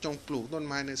งว่าจงปลูกต้น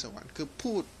ไม้ในสวรรค์คือ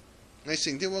พูดใน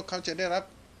สิ่งที่พวกเขาจะได้รับ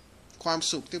ความ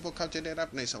สุขที่พวกเขาจะได้รับ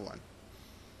ในสวรรค์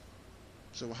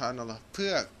ซุบฮานัลลอฮ์เพื่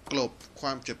อกลบคว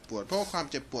ามเจ็บปวดเพราะว่าความ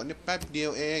เจ็บปวดนี่แป๊บเดีย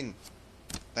วเอง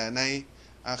แต่ใน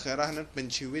อาคิเราะห์นั้นเป็น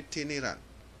ชีวิตที่นิรันดร์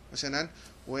เพราะฉะนั้น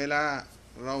เวลา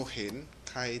เราเห็น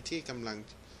ใครที่กำลั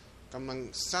ง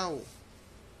เศร้า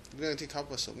เรื่องที่เขา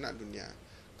ประสบณดุนยา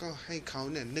ก็ให้เขา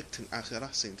เนี่ยนึกถึงอาคิเรา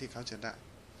ะห์สิ่งที่เขาจะได้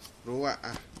รู้ว่า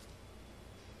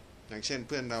อย่างเช่นเ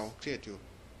พื่อนเราเครียดอยู่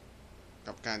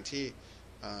กับการที่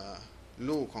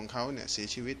ลูกของเขาเนี่ยเสีย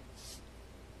ชีวิต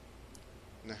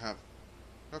นะครับ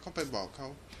แล้วก็ไปบอกเขา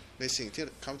ในสิ่งที่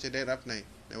เขาจะได้รับ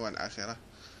ในวันอาคิเราะห์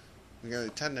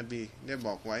ท่านนบีได้บ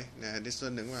อกไว้ในหะดีษ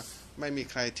หนึ่งว่าไม่มี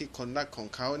ใครที่คนรักของ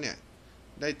เขาเนี่ย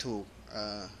ได้ถู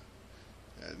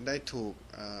ก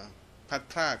พัด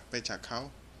พรากไปจากเขา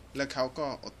และเขาก็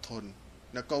อดทน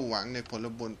แล้วก็หวังในผล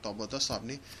บุญต่อบททดสอบ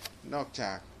นี้นอกจ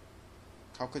าก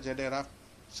เขาก็จะได้รับ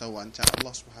สวรรค์จากอัลล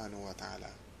อฮฺซุบฮานะฮูวะตะอาล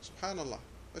าซุบฮานัลลอฮ์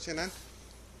เพราะฉะนั้น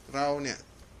เราเนี่ย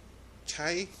ใช้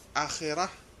อาคิเราะ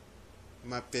ห์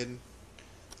มาเป็น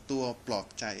ตัวปลอบ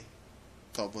ใจ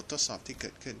ต่อบททดสอบที่เกิ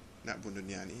ดขึ้นณบนดุน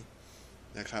ยานี้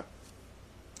นะครับ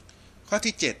ข้อ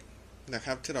ที่7นะค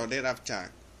รับที่เราได้รับจาก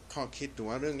ข้อคิดหรือ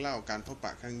ว่าเรื่องเล่าการพบป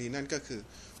ะครั้งนี้นั่นก็คือ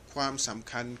ความสำ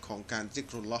คัญของการซิก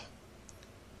รุลลอฮ์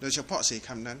โดยเฉพาะ4ค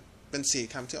ำนั้นเป็น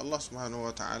4คำที่อัลลอฮฺซุบฮานะฮูว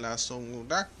ะตะอาลาทรง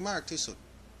รักมากที่สุด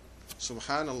ซุบฮ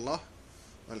านัลลอฮ์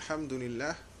วัลฮัมดุลิลลา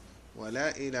ห์วะลา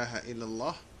อิลาฮะอิลลัลลอ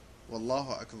ฮ์วัลลอ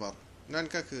ฮุอักบัรนั่น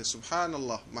ก็คือซุบฮานัล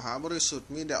ลอฮ์มหาบริสุทธิ์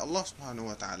มีแต่อัลลอฮฺซุบฮานะฮู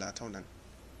วะตะอาลาเท่านั้น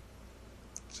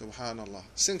ซุบฮานัลลอฮ์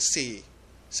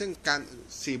ซึ่งการ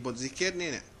4บทซิกรนี่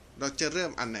เนี่ยเราจะเริ่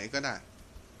มอันไหนก็ได้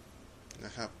น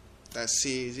ะครับแต่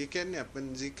4ซิกรเนี่ยเป็น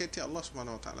ซิกรที่อัลลอฮฺซุบฮานะ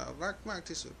ฮูวะตะอาลารักมาก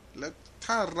ที่สุดแล้ว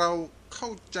ถ้าเราเข้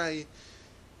าใจ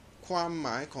ความหม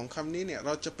ายของคำนี้เนี่ยเร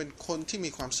าจะเป็นคนที่มี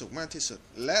ความสุขมากที่สุด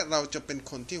และเราจะเป็น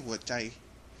คนที่หัวใจ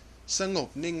สงบ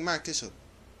นิ่งมากที่สุด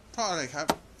เพราะอะไรครับ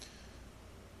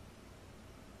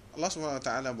อัลลอฮฺซุบฮานะฮูวะ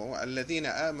ตะอาลาบอกว่าอัลลซีนะ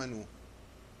อามานู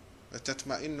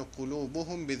وتطمئن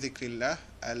قلوبهم بذكر الله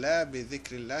ألا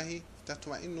بذكر الله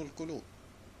تطمئن القلوب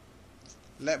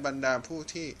และบรรดาผู้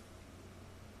ที่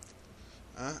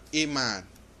อีหม่าน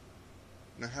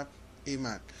นะครับอีห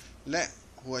ม่านและ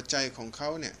หัวใจของเขา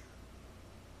เนี่ย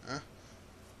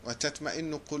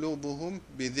وتطمئن قلوبهم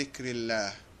بذكر الله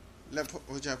และ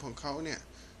หัวใจของเขาเนี่ย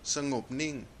สงบ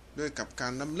นิ่งด้วยกับกา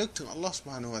รรำลึกถึงอัลลอฮฺ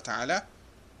سبحانه และ تعالى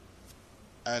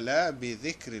ألا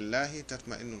بذكر الله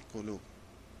تطمئن القلوب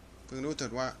เพิ่งรู้เถิ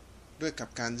ดว่าด้วยกับ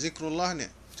การซิกรุลลอฮ์เนี่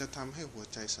ยจะทำให้หัว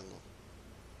ใจสงบ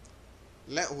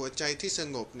และหัวใจที่ส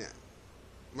งบเนี่ย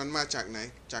มันมาจากไหน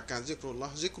จากการซิกรุลลอ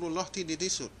ฮ์ซิกรุลลอฮ์ที่ดี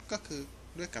ที่สุดก็คือ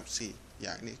ด้วยกับ4อ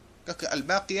ย่างนี้ก็คืออัล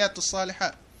บากิยาตุศศอลิฮะ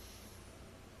ห์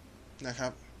นะครั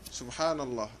บซุบฮานั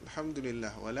ลลอฮ์อัลฮัมดุลิลลา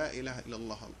ห์วะลาอิลาฮะอิลลัล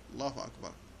ลอฮ์อัลลอฮุอักบั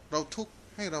รเราทุก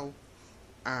ให้เรา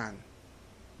อ่าน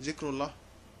ซิกรุลลอฮ์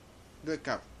ด้วย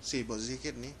กับ4บทซิก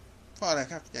รนี้เพราะอะไร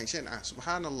ครับอย่างเช่นซุบฮ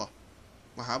านัลลอฮ์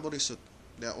มหาบริสุทธิ์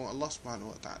แด่องค์อัลลอฮฺซุบฮานะฮู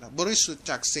วะตะอาลาบริสุทธิ์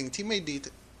จากสิ่งที่ไม่ดี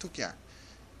ทุกอย่าง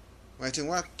หมายถึง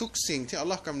ว่าทุกสิ่งที่อัล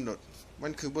ลอฮฺกำหนดมั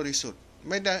นคือบริสุทธิ์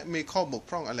ไม่ได้มีข้อบก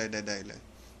พร่องอะไรใดๆเลย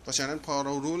เพราะฉะนั้นพอเร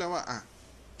ารู้แล้วว่า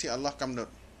ที่อัลลอฮฺกำหนด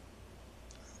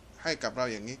ให้กับเรา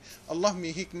อย่างนี้อัลลอฮฺมี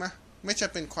ฮิกมะห์ไม่ใช่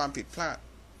เป็นความผิดพลาด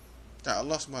จากอัล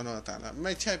ลอฮฺซุบฮานะฮูวะตะอาลาไ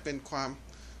ม่ใช่เป็นความ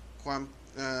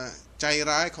ใจ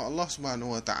ร้ายของอัลลอฮฺซุบฮานะ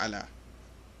ฮูวะตะอาลา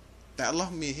แต่อัลลอ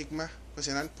ฮฺมีฮิกมะห์เพราะฉ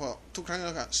ะนั้นพอทุกครั้งเร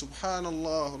าก็ซุบฮานัลล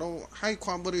อฮ์เราให้ค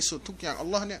วามบริสุทธิ์ทุกอย่างอัล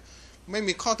ลอฮ์เนี่ยไม่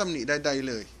มีข้อตำหนิใดๆ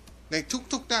เลยใน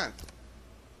ทุกด้าน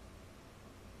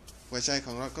หัวใจข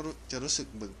องเราก็จะรู้สึก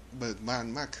เบิกบาน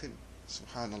มากขึ้นซุบ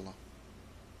ฮานัลลอฮ์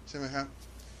ใช่ไหมครับ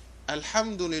อัลฮัม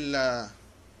ดุลิลลาห์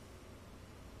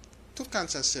ทุกการ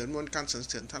สรรเสริญมวลการสรร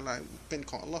เสริญทั้งหลายเป็น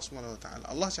ของอัลลอฮ์ซุบฮานะฮูวะตะอาลา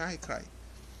อัลลอฮ์จะให้ใคร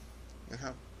นะค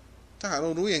รับถ้าหากเร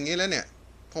ารู้อย่างนี้แล้วเนี่ย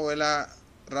พอเวลา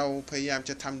เราพยายาม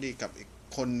จะทำดีกับอีก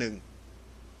คนหนึ่ง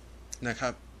นะครั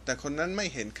บแต่คนนั้นไม่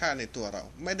เห็นค่าในตัวเรา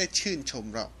ไม่ได้ชื่นชม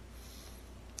เรา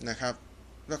นะครับ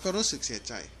เราก็รู้สึกเสีย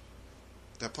ใจ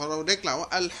แต่พอเราได้กล่าวว่า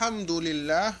อัลฮัมดุลิล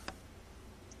ละห์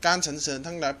การสรรเสริญ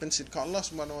ทั้งหลายเป็นสิทธิ์ของอัลลอฮฺ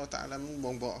ซุบฮานะฮูวะตะอาลามัน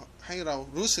บ่งบอกให้เรา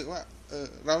รู้สึกว่า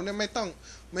เราเนี่ยไม่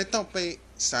ต้องไป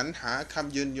สรรหาค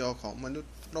ำยืนยอของมนุษ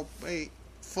ย์เราไป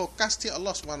โฟกัสที่อัลล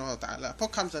อฮฺซุบฮานะฮูวะตะอาลาเพรา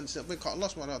ะคำสรรเสริญเป็นของอัลลอ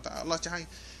ฮฺซุบฮานะฮูวะตะอาลาอัลลอฮฺจะให้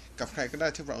กับใครก็ได้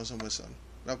ที่เราสมบูรณ์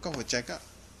เราก็หัวใจ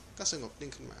ก็สงบนิ่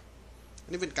งขึ้นมาอั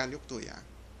นนี้เป็นการยกตัวอย่าง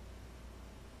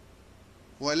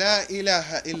วะลาอิลาฮ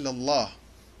ะอิลลัลลอฮ์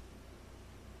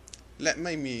และไ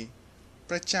ม่มี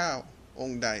พระเจ้าอง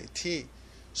ค์ใดที่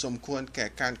สมควรแก่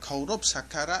การเคารพสัก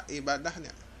การะอิบาดะห์เ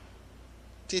นี่ย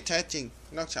ที่แท้จริง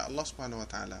นอกจากอัลลอฮฺซุบฮานะฮูวะ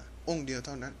ตะอาลาองค์เดียวเ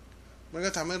ท่านั้นมันก็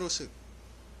ทำให้เรา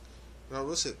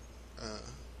รู้สึก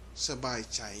สบาย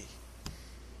ใจ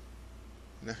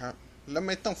นะครับแล้วไ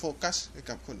ม่ต้องโฟกัส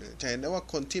กับคนอื่นจะเห็นได้ว่า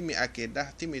คนที่มีอากีดะ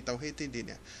ห์ที่มีเตาฮีดที่ดีเ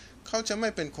นี่ยเขาจะไม่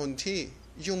เป็นคนที่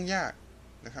ยุ่งยาก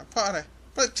นะครับเพราะอะไร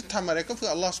เพราะจะทำอะไรก็เพื่อ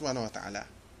อัลลอฮฺซุบฮานะฮูวะตะอาลา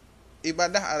อิบา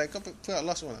ดะห์อะไรก็เพื่ออัล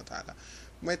ลอฮฺซุบฮานะฮูวะตะอาลา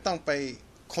ไม่ต้องไป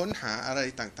ค้นหาอะไร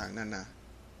ต่างๆนานา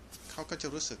เขาก็จะ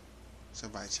รู้สึกส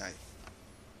บายใจ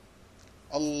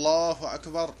อัลลอฮฺอัก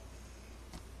บัร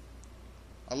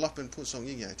อัลลอฮ์เป็นผู้ทรง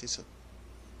ยิ่งใหญ่ที่สุด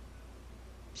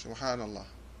ซุบฮานัลลอฮ์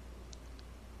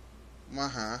ม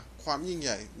หาความยิ่งให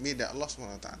ญ่มีแต่อัลลอฮ์ซุบฮาน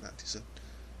ะฮูวะตะอาลาที่สุด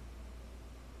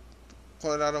พอ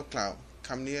เรากล่าวค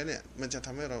ำนี้เนี่ยมันจะท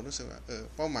ำให้เรารู้สึกว่า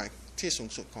เป้าหมายที่สูง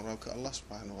สุดของเราคืออัลลอฮ์ซุบ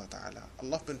ฮานะฮูวะตะอาลาอัล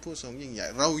ลอฮ์เป็นผู้ทรงยิ่งใหญ่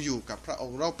เราอยู่กับพระอง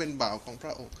ค์เราเป็นบ่าวของพร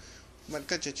ะองค์มัน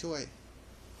ก็จะช่วย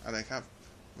อะไรครับ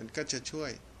มันก็จะช่วย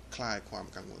คลายความ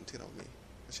กังวลที่เรามี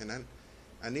เพราะฉะนั้น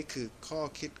อันนี้คือข้อ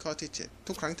คิดข้อที่7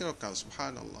ทุกครั้งที่เรากล่าวซุบฮา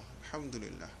นัลลอฮ์อัลฮัมดุ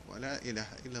ลิลลาห์วะลาอิลาฮ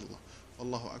ะอิลลัลลอฮ์อัล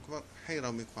ลอฮุอักบัรให้เรา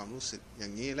มีความรู้สึกอย่า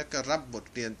งนี้และก็รับบท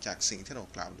เรียนจากสิ่งที่เรา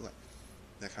กล่าวด้วย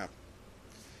นะครับ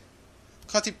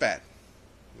ข้อที่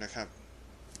8นะครับ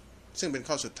ซึ่งเป็น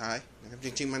ข้อสุดท้ายนะครับจ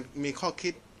ริงๆมันมีข้อคิ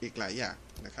ดอีกหลายอย่าง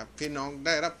นะครับพี่น้องไ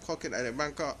ด้รับข้อคิดอะไรบ้า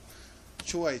งก็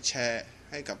ช่วยแชร์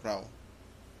ให้กับเรา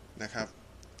นะครับ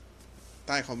ใ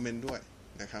ต้คอมเมนต์ด้วย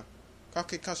นะครับข้อ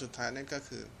คิดข้อสุดท้ายนั่นก็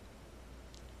คือ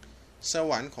ส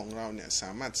วรรค์ของเราเนี่ยส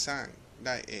ามารถสร้างไ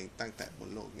ด้เองตั้งแต่บน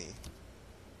โลกนี้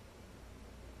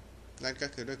นั่นก็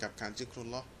คือด้วยกับการซิกรุล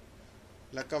ลอฮ์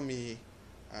แล้วก็มี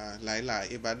หลาย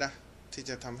อิบาดะห์ที่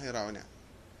จะทำให้เราเนี่ย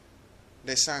ไ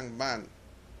ด้สร้างบ้าน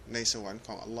ในสวรรค์ข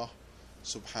องอัลลอฮ์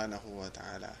ซุบฮานะฮูวะตะอ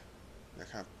าลานะ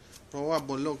ครับเพราะว่า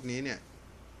บนโลกนี้เนี่ย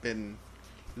เป็น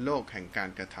โลกแห่งการ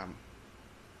กระท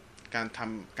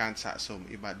ำการสะสม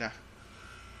อิบาดะห์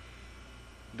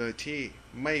โดยที่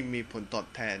ไม่มีผลตอบ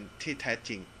แทนที่แท้จ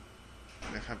ริง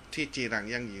นะครับที่จีรัง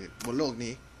ยั่งยืนบนโลก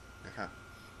นี้นะครับ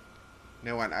ใน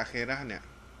วันอาเคเราะห์เนี่ย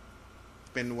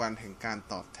เป็นวันแห่งการ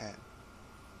ตอบแทน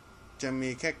จะมี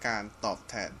แค่การตอบ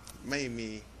แทนไม่มี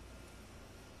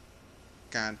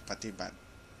การปฏิบัติ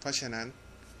เพราะฉะนั้น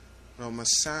เรามา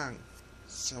สร้าง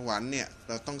สวรรค์เนี่ยเ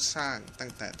ราต้องสร้างตั้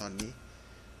งแต่ตอนนี้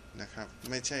นะครับ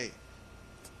ไม่ใช่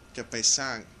จะไปสร้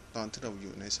างตอนที่เราอ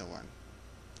ยู่ในสวรรค์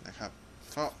นะครับ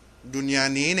เพราะดุนยา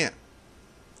นี้เนี่ย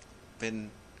เป็น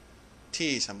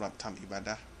ที่สำหรับทำอิบาด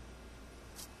ะห์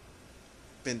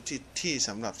เป็นที่ส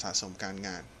ำหรับสะสมการง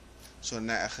านส่วนใ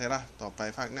นอาคิเราะห์ต่อไป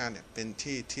ภาคหน้าเนี่ยเป็น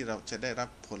ที่ที่เราจะได้รับ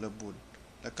ผลบุญ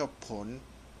และก็ผล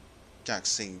จาก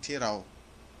สิ่งที่เรา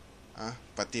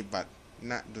ปฏิบัติ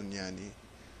ณดุนยานี้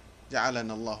ยะอะลา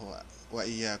นัลลอฮุวะ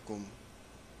อียากุม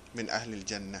มินอะฮลิล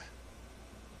ญันนะห์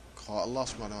ขออัลลอฮฺ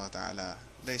ซุบฮานะฮูวะตะอาลา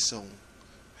ได้ทรง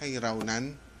ให้เรานั้น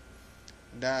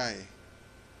ได้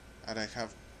อะไรครับ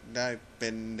ได้เป็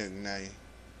นหนึ่งใน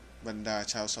บรรดา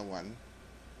ชาวสวรรค์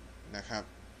นะครับ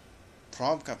พร้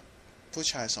อมกับผู้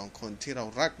ชาย2 คนที่เรา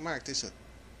รักมากที่สุด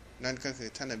นั่นก็คือ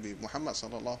ท่านนบีมุฮัมมัดศ็อล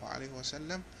ลัลลอฮุอะลัยฮิวะซัล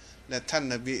ลัมและท่าน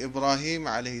นบีอิบราฮีม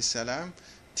อะลัยฮิสสลาม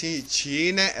ที่ชี้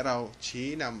แนะเราชี้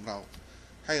นำเรา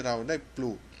ให้เราได้ป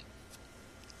ลูก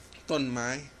ต้นไม้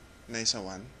ในสว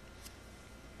รรค์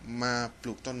มาป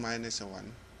ลูกต้นไม้ในสวรร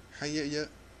ค์ให้เยอะ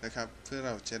ๆนะครับเพื่อเร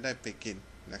าจะได้ไปกิน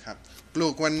นะครับปลู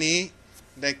กวันนี้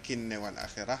ได้กินในวันอา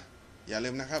คิเราะห์อย่าลื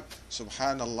มนะครับซุบฮ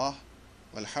านัลลอฮ์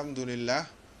วัลฮัมดุลิลลาห์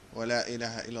วะลาอิลา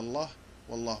ฮะอิลลัลลอฮ์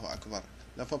วัลลอฮุอักบัร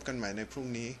แล้วพบกันใหม่ในพรุ่ง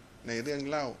นี้ในเรื่อง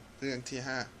เล่าเรื่องที่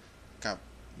5กับ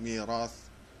มีรอธ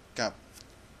กับ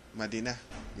มะดีนะห์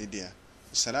มีเดีย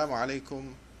อัสสลามุอะลัยกุม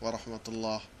วะเราะห์มะตุลล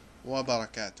อฮ์วะบะเรา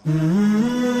ะกาตุ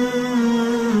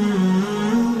ฮ์